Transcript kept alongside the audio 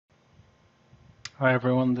Hi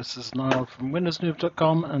everyone, this is Niall from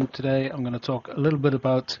WindowsNoob.com, and today I'm going to talk a little bit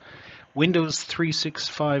about Windows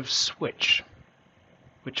 365 Switch,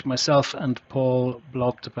 which myself and Paul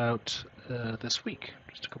blogged about this week,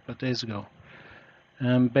 just a couple of days ago.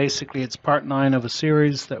 Basically it's part 9 of a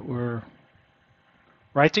series that we're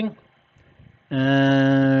writing,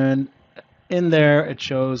 and in there it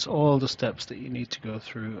shows all the steps that you need to go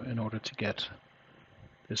through in order to get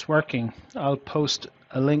this working. I'll post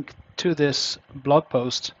a link to this blog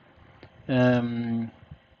post in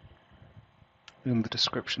the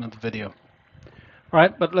description of the video. All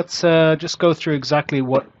right, but let's just go through exactly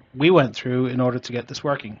what we went through in order to get this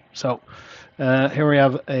working. So here we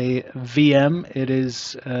have a VM. It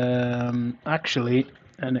is actually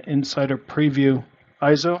an Insider Preview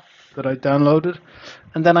ISO that I downloaded,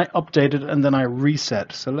 and then I updated and then I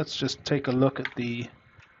reset. So let's just take a look at the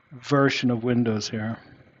version of Windows here.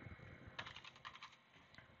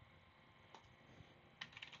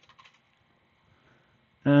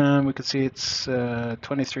 And we can see it's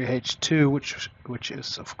 23H2, which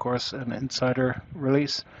is of course an Insider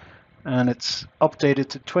release, and it's updated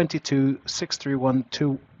to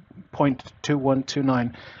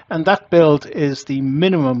 22.631.2129, and that build is the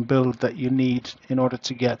minimum build that you need in order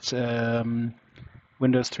to get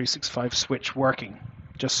Windows 365 Switch working,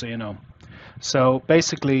 just so you know. So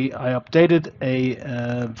basically I updated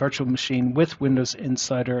a virtual machine with Windows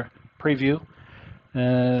Insider Preview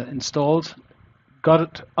installed, got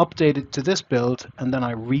it updated to this build, and then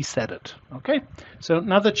I reset it. Okay, so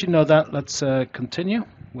now that you know that, let's continue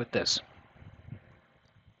with this.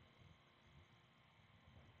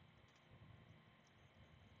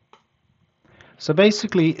 So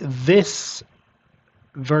basically this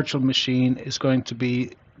virtual machine is going to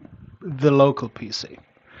be the local PC.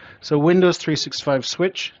 So Windows 365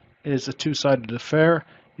 Switch is a two-sided affair.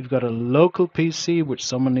 You've got a local PC which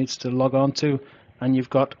someone needs to log on to, and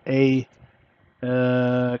you've got a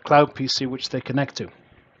cloud PC which they connect to.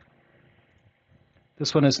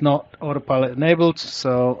 This one is not autopilot enabled,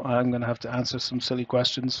 so I'm going to have to answer some silly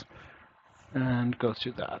questions and go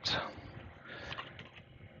through that.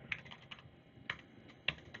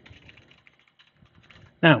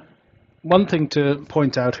 Now, one thing to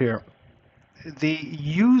point out here, the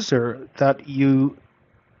user that you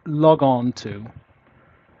log on to,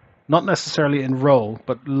 not necessarily enroll,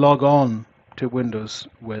 but log on to Windows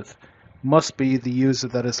with, must be the user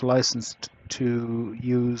that is licensed to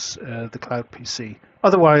use the cloud PC.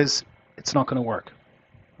 Otherwise, it's not going to work.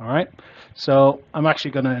 All right. So I'm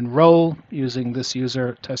actually going to enroll using this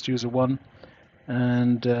user, test user 1,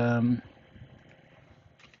 and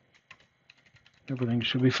everything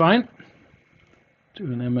should be fine. Do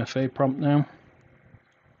an MFA prompt now.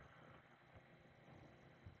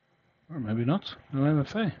 Or maybe not. No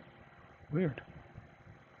MFA. Weird.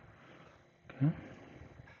 Okay.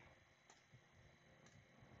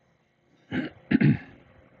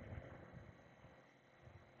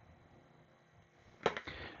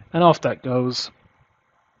 And off that goes.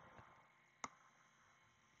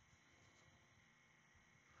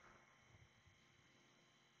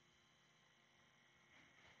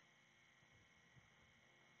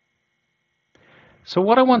 So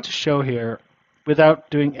what I want to show here, without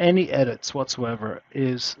doing any edits whatsoever,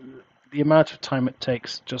 is the amount of time it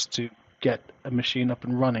takes just to get a machine up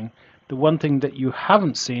and running. The one thing that you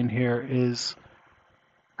haven't seen here is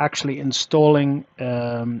actually installing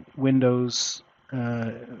Windows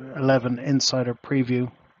 11 Insider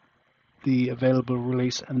Preview, the available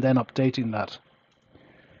release, and then updating that.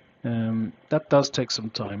 That does take some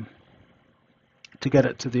time to get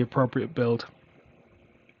it to the appropriate build.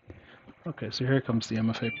 Okay, so here comes the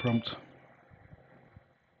MFA prompt.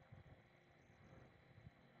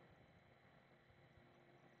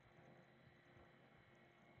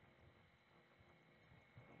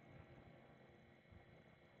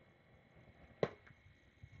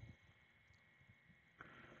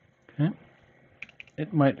 Okay.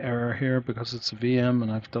 It might error here because it's a VM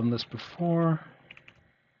and I've done this before.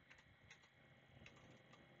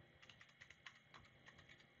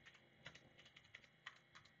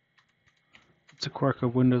 It's a quirk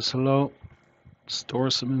of Windows Hello. Store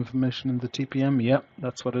some information in the TPM. Yep,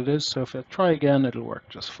 that's what it is. So if I try again, it'll work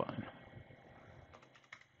just fine.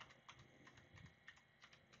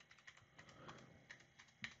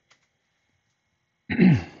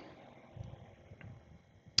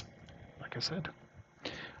 Like I said.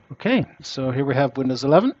 Okay, so here we have Windows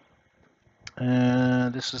 11.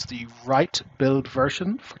 This is the right build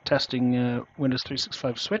version for testing Windows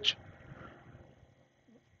 365 Switch.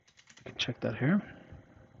 You can check that here.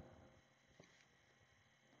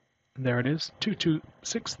 There it is,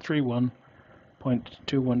 22631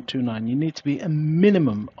 0.2129. You need to be a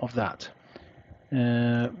minimum of that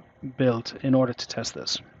build in order to test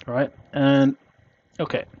this. All right, and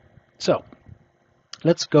okay, so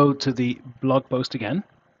let's go to the blog post again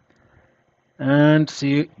and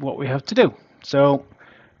see what we have to do. So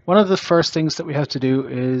one of the first things that we have to do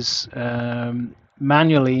is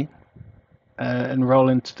manually enroll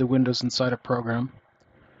into the Windows Insider program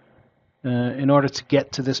in order to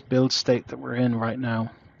get to this build state that we're in right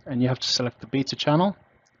now. And you have to select the beta channel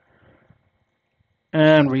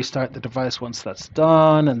and restart the device once that's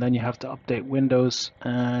done, and then you have to update Windows.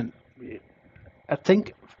 And I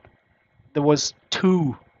think there was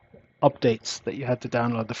 2 updates that you had to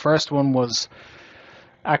download. The first one was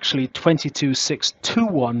actually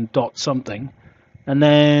 22621 dot something, and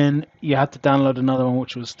then you had to download another one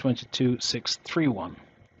which was 22631.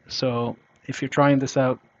 So if you're trying this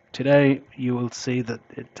out today, you will see that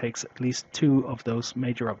it takes at least 2 of those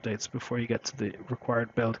major updates before you get to the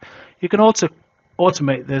required build. You can also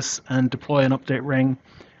automate this and deploy an update ring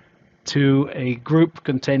to a group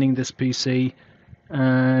containing this PC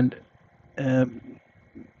and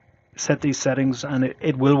set these settings, and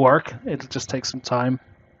it will work. It'll just take some time,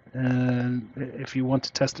 and if you want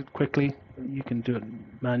to test it quickly, you can do it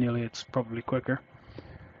manually. It's probably quicker.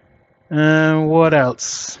 What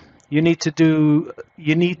else? You need to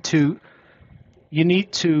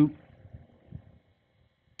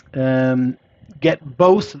get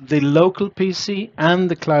both the local PC and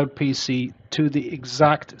the cloud PC to the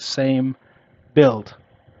exact same build.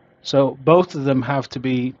 So both of them have to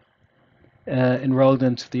be enrolled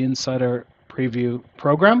into the Insider Preview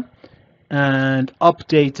program and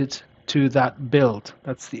updated to that build.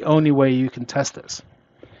 That's the only way you can test this.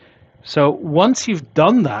 So once you've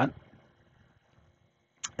done that,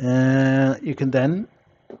 you can then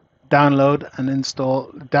download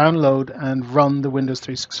and run the Windows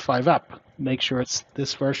 365 app. Make sure it's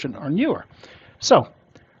this version or newer. So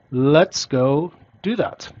let's go do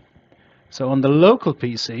that. So on the local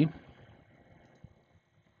PC,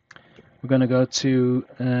 we're going to go to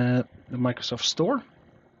the Microsoft Store.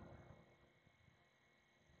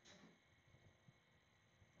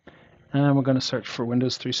 And we're going to search for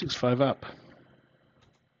Windows 365 app.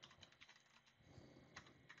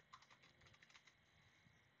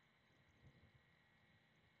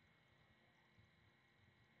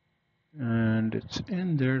 And it's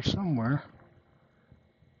in there somewhere.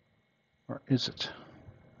 Or is it?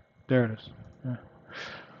 There it is.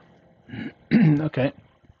 Yeah. Okay.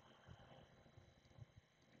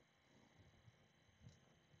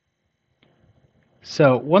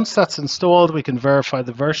 So once that's installed, we can verify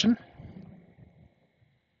the version.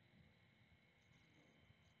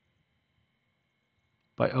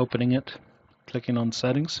 By opening it, clicking on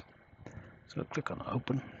settings. So click on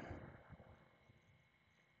open.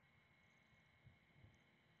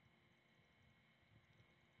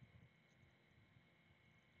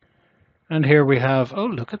 And here we have, oh,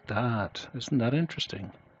 look at that. Isn't that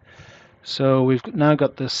interesting? So we've now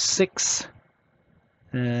got the 6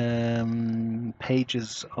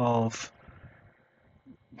 pages of,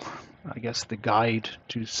 I guess, the guide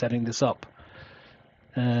to setting this up.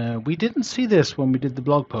 We didn't see this when we did the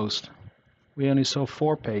blog post. We only saw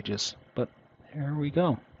 4 pages, but here we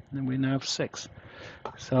go. And we now have 6.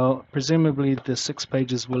 So presumably the 6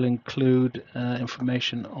 pages will include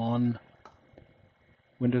information on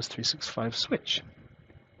Windows 365 Switch.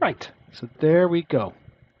 Right, so there we go.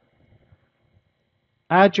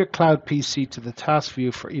 Add your cloud PC to the task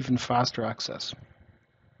view for even faster access.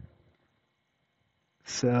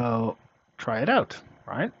 So try it out,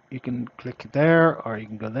 right? You can click there or you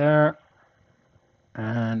can go there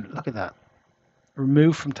and look at that.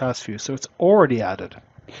 Remove from task view. So it's already added.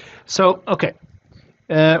 So, okay.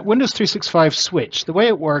 Windows 365 Switch, the way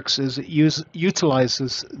it works is it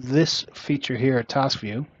utilizes this feature here, task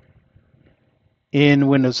view, in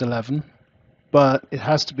Windows 11, but it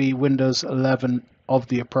has to be Windows 11 of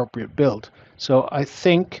the appropriate build. So I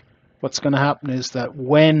think what's going to happen is that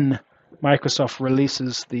when Microsoft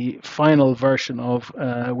releases the final version of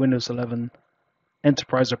Windows 11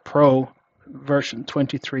 Enterprise or Pro version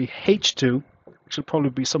 23H2, which will probably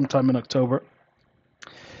be sometime in October,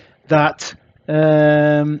 that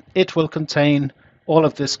it will contain all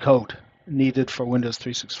of this code needed for Windows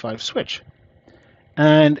 365 Switch.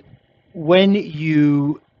 And when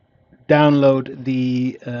you download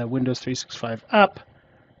the Windows 365 app,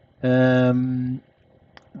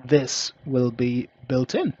 this will be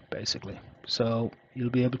built in, basically. So you'll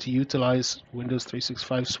be able to utilize Windows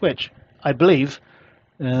 365 Switch, I believe,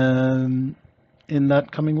 in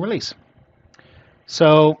that coming release.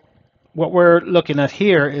 So what we're looking at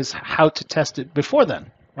here is how to test it before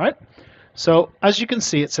then, right? So as you can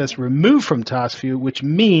see, it says remove from task view, which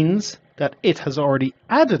means that it has already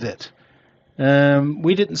added it.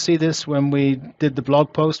 We didn't see this when we did the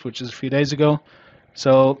blog post, which is a few days ago.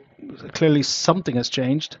 So clearly something has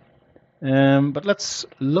changed. But let's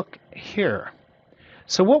look here.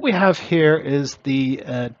 So what we have here is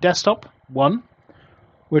the desktop one,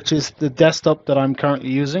 which is the desktop that I'm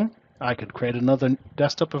currently using. I could create another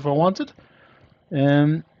desktop if I wanted.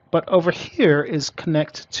 But over here is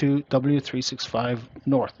connect to W365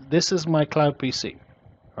 North. This is my cloud PC,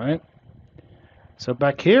 all right? So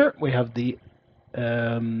back here we have the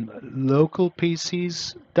local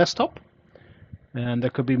PC's desktop, and there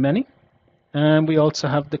could be many. And we also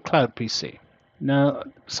have the cloud PC. Now,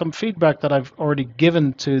 some feedback that I've already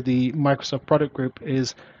given to the Microsoft product group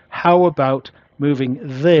is how about moving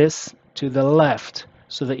this to the left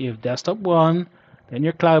so that you have desktop 1, then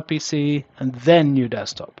your cloud PC, and then your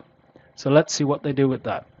desktop. So let's see what they do with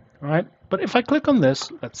that. All right. But if I click on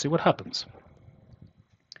this, let's see what happens.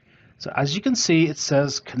 So as you can see, it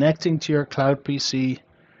says connecting to your cloud PC,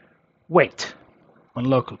 wait, on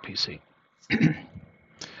local PC.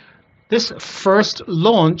 This first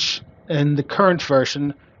launch in the current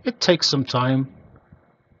version, it takes some time.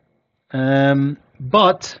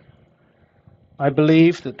 But I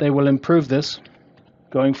believe that they will improve this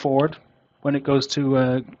going forward when it goes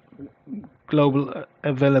to global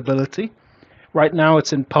availability. Right now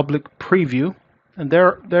it's in public preview, and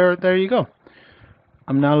there you go.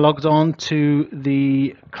 I'm now logged on to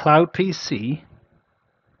the cloud PC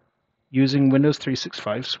using Windows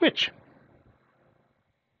 365 Switch.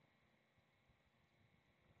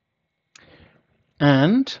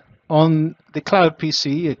 And on the cloud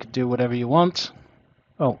PC, you can do whatever you want.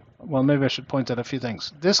 Oh, well, maybe I should point out a few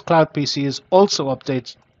things. This cloud PC is also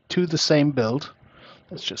updated to the same build.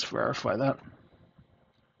 Let's just verify that.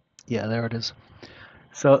 Yeah, there it is.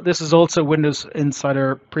 So this is also Windows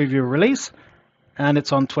Insider Preview release, and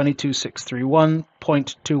it's on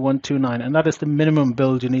 22631.2129, and that is the minimum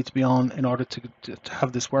build you need to be on in order to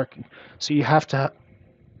have this working. So you have to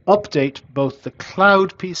update both the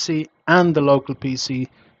cloud PC and the local PC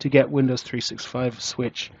to get Windows 365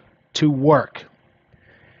 Switch to work.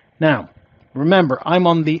 Now, remember, I'm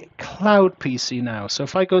on the cloud PC now. So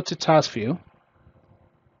if I go to Task View,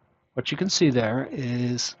 what you can see there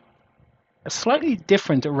is a slightly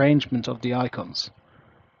different arrangement of the icons.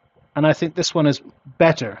 And I think this one is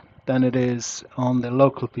better than it is on the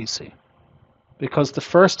local PC, because the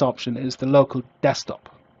first option is the local desktop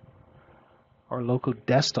or local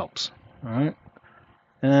desktops, all right?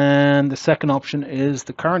 And the second option is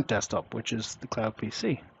the current desktop, which is the cloud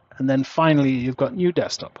PC. And then finally, you've got new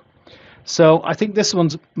desktop. So I think this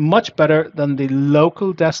one's much better than the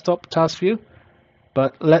local desktop task view,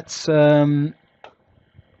 but let's click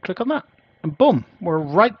on that. And boom, we're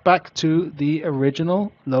right back to the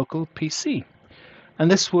original local PC. And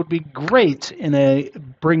this would be great in a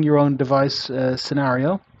bring your own device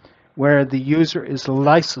scenario where the user is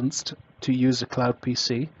licensed to use a cloud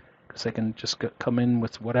PC, because they can just come in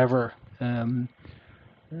with whatever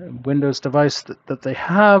Windows device that they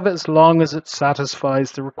have, as long as it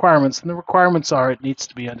satisfies the requirements. And the requirements are it needs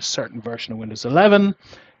to be on a certain version of Windows 11,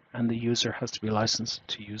 and the user has to be licensed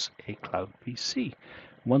to use a cloud PC.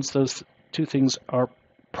 Once those two things are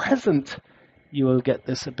present, you will get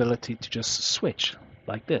this ability to just switch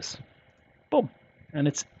like this. Boom. And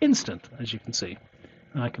it's instant, as you can see.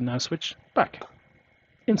 And I can now switch back.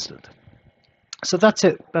 Instant. So that's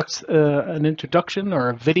it. That's an introduction or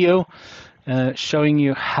a video showing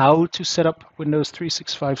you how to set up Windows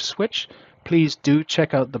 365 Switch. Please do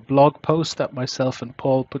check out the blog post that myself and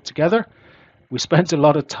Paul put together. We spent a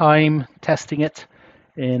lot of time testing it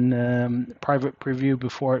in private preview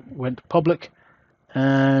before it went public,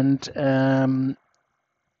 and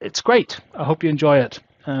it's great. I hope you enjoy it,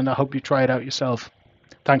 and I hope you try it out yourself.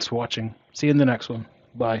 Thanks for watching. See you in the next one.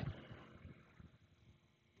 Bye.